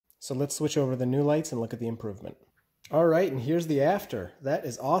So let's switch over to the new lights and look at the improvement. All right, and here's the after. That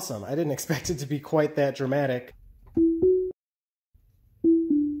is awesome. I didn't expect it to be quite that dramatic.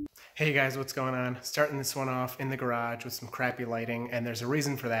 Hey guys, what's going on? Starting this one off in the garage with some crappy lighting, and there's a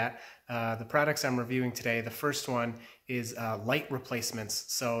reason for that. The products I'm reviewing today, the first one is light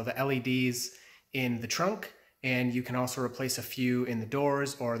replacements. So the LEDs in the trunk, and you can also replace a few in the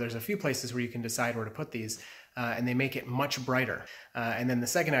doors, or there's a few places where you can decide where to put these, and they make it much brighter. And then the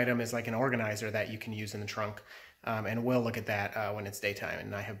second item is like an organizer that you can use in the trunk, and we'll look at that when it's daytime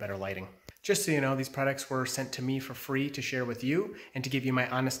and I have better lighting. Just so you know, these products were sent to me for free to share with you and to give you my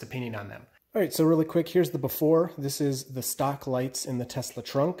honest opinion on them. All right, so really quick, here's the before. This is the stock lights in the Tesla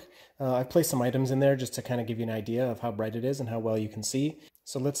trunk. I've placed some items in there just to kind of give you an idea of how bright it is and how well you can see.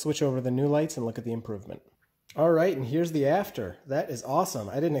 So let's switch over to the new lights and look at the improvement. All right, and here's the after. That is awesome.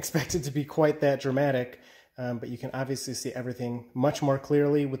 I didn't expect it to be quite that dramatic, but you can obviously see everything much more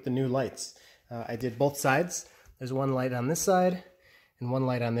clearly with the new lights. I did both sides. There's one light on this side and one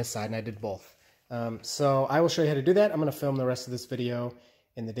light on this side, and I did both. So I will show you how to do that. I'm going to film the rest of this video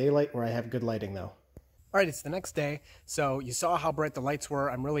in the daylight where I have good lighting though. All right, it's the next day, so you saw how bright the lights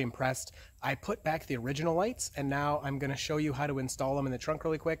were. I'm really impressed. I put back the original lights, and now I'm going to show you how to install them in the trunk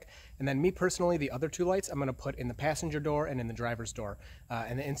really quick. And then me personally, the other two lights I'm going to put in the passenger door and in the driver's door.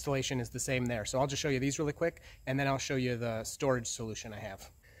 And the installation is the same there. So I'll just show you these really quick, and then I'll show you the storage solution I have.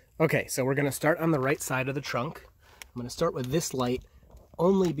 Okay, so we're going to start on the right side of the trunk. I'm going to start with this light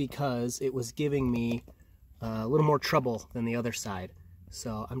only because it was giving me a little more trouble than the other side.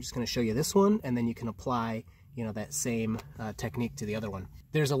 So I'm just going to show you this one, and then you can apply, you know, that same technique to the other one.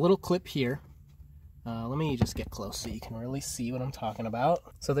 There's a little clip here. Let me just get close so you can really see what I'm talking about.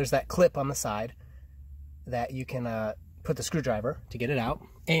 So there's that clip on the side that you can put the screwdriver to get it out.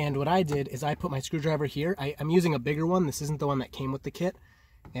 And what I did is I put my screwdriver here. I'm using a bigger one. This isn't the one that came with the kit.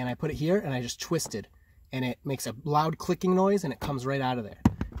 And I put it here, and I just twisted. And it makes a loud clicking noise, and it comes right out of there.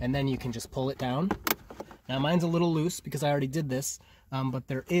 And then you can just pull it down. Now mine's a little loose because I already did this, but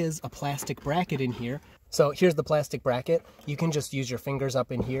there is a plastic bracket in here. So here's the plastic bracket. You can just use your fingers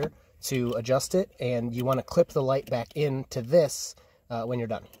up in here to adjust it, and you want to clip the light back into this when you're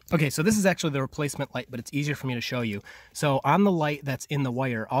done. Okay, so this is actually the replacement light, but it's easier for me to show you. So on the light that's in the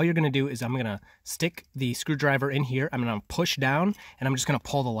wire, all you're going to do is I'm going to stick the screwdriver in here. I'm going to push down, and I'm just going to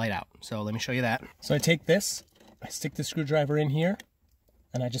pull the light out. So let me show you that. So I take this, I stick the screwdriver in here,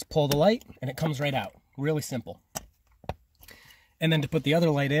 and I just pull the light, and it comes right out. Really simple. And then to put the other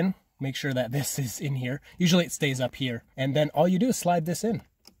light in, make sure that this is in here. Usually it stays up here. And then all you do is slide this in.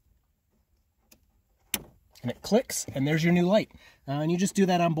 And it clicks, and there's your new light. And you just do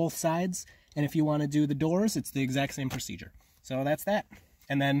that on both sides. And if you want to do the doors, it's the exact same procedure. So that's that.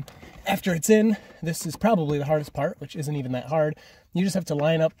 And then after it's in, this is probably the hardest part, which isn't even that hard. You just have to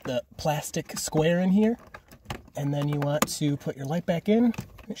line up the plastic square in here. And then you want to put your light back in.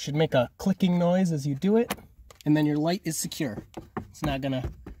 It should make a clicking noise as you do it. And then your light is secure. It's not going to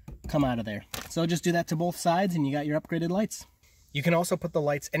come out of there. So just do that to both sides, and you got your upgraded lights. You can also put the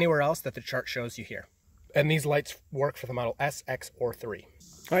lights anywhere else that the chart shows you here. And these lights work for the Model S, X, or 3.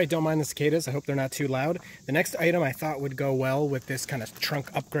 All right, don't mind the cicadas. I hope they're not too loud. The next item I thought would go well with this kind of trunk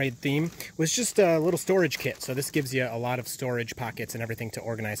upgrade theme was just a little storage kit. So this gives you a lot of storage pockets and everything to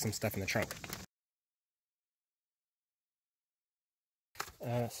organize some stuff in the trunk.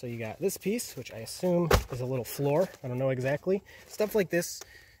 So you got this piece, which I assume is a little floor. I don't know exactly. Stuff like this,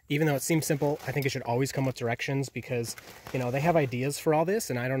 even though it seems simple, I think it should always come with directions because, you know, they have ideas for all this,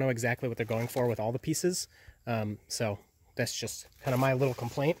 and I don't know exactly what they're going for with all the pieces. So that's just kind of my little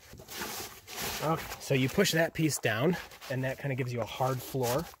complaint. Okay, so you push that piece down, and that kind of gives you a hard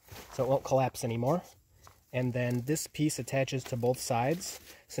floor, so it won't collapse anymore. And then this piece attaches to both sides,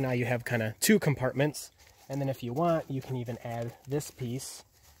 so now you have kind of two compartments. And then if you want, you can even add this piece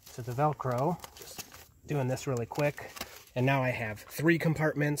to the Velcro. Just doing this really quick. And now I have 3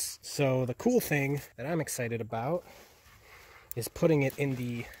 compartments. So the cool thing that I'm excited about is putting it in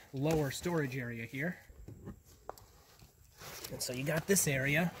the lower storage area here. And so you got this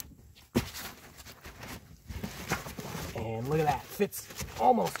area. And look at that, fits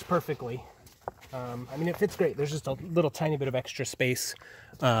almost perfectly. I mean, it fits great. There's just a little tiny bit of extra space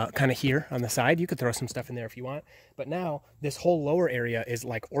kind of here on the side. You could throw some stuff in there if you want. But now this whole lower area is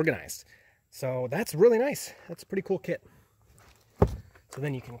like organized. So that's really nice. That's a pretty cool kit. So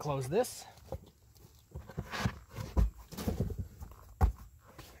then you can close this.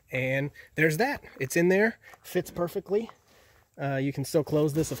 And there's that. It's in there. Fits perfectly. You can still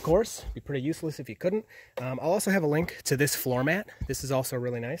close this, of course. Be pretty useless if you couldn't. I'll also have a link to this floor mat. This is also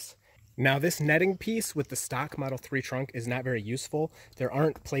really nice. Now this netting piece with the stock Model 3 trunk is not very useful. There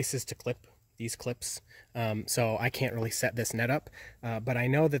aren't places to clip these clips, so I can't really set this net up, but I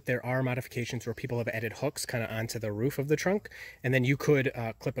know that there are modifications where people have added hooks kind of onto the roof of the trunk, and then you could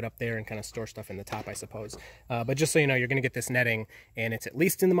clip it up there and kind of store stuff in the top, I suppose. But just so you know, you're going to get this netting, and it's at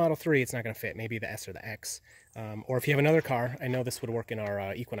least in the Model 3, it's not going to fit, maybe the S or the X. Or if you have another car, I know this would work in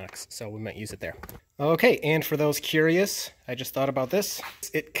our Equinox, so we might use it there. Okay, and for those curious, I just thought about this.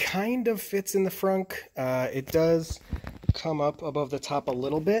 It kind of fits in the frunk. It does come up above the top a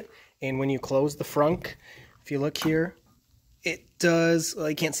little bit, and when you close the frunk, if you look here, it does, well,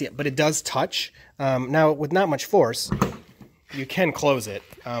 you can't see it, but it does touch. Now, with not much force, you can close it,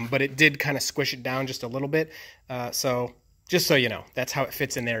 but it did kind of squish it down just a little bit. So just so you know, that's how it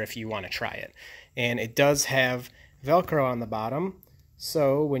fits in there if you want to try it. And it does have Velcro on the bottom,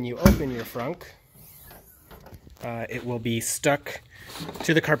 so when you open your frunk, it will be stuck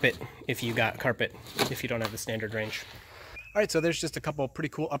to the carpet if you got carpet, if you don't have the standard range. All right, so there's just a couple pretty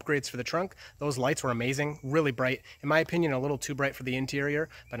cool upgrades for the trunk. Those lights were amazing, really bright. In my opinion, a little too bright for the interior,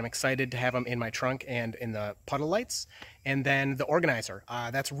 but I'm excited to have them in my trunk and in the puddle lights. And then the organizer,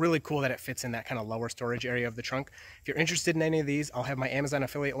 that's really cool that it fits in that kind of lower storage area of the trunk. If you're interested in any of these, I'll have my Amazon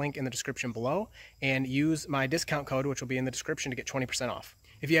affiliate link in the description below, and use my discount code, which will be in the description, to get 20% off.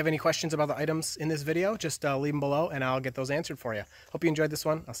 If you have any questions about the items in this video, just leave them below and I'll get those answered for you. Hope you enjoyed this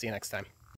one. I'll see you next time.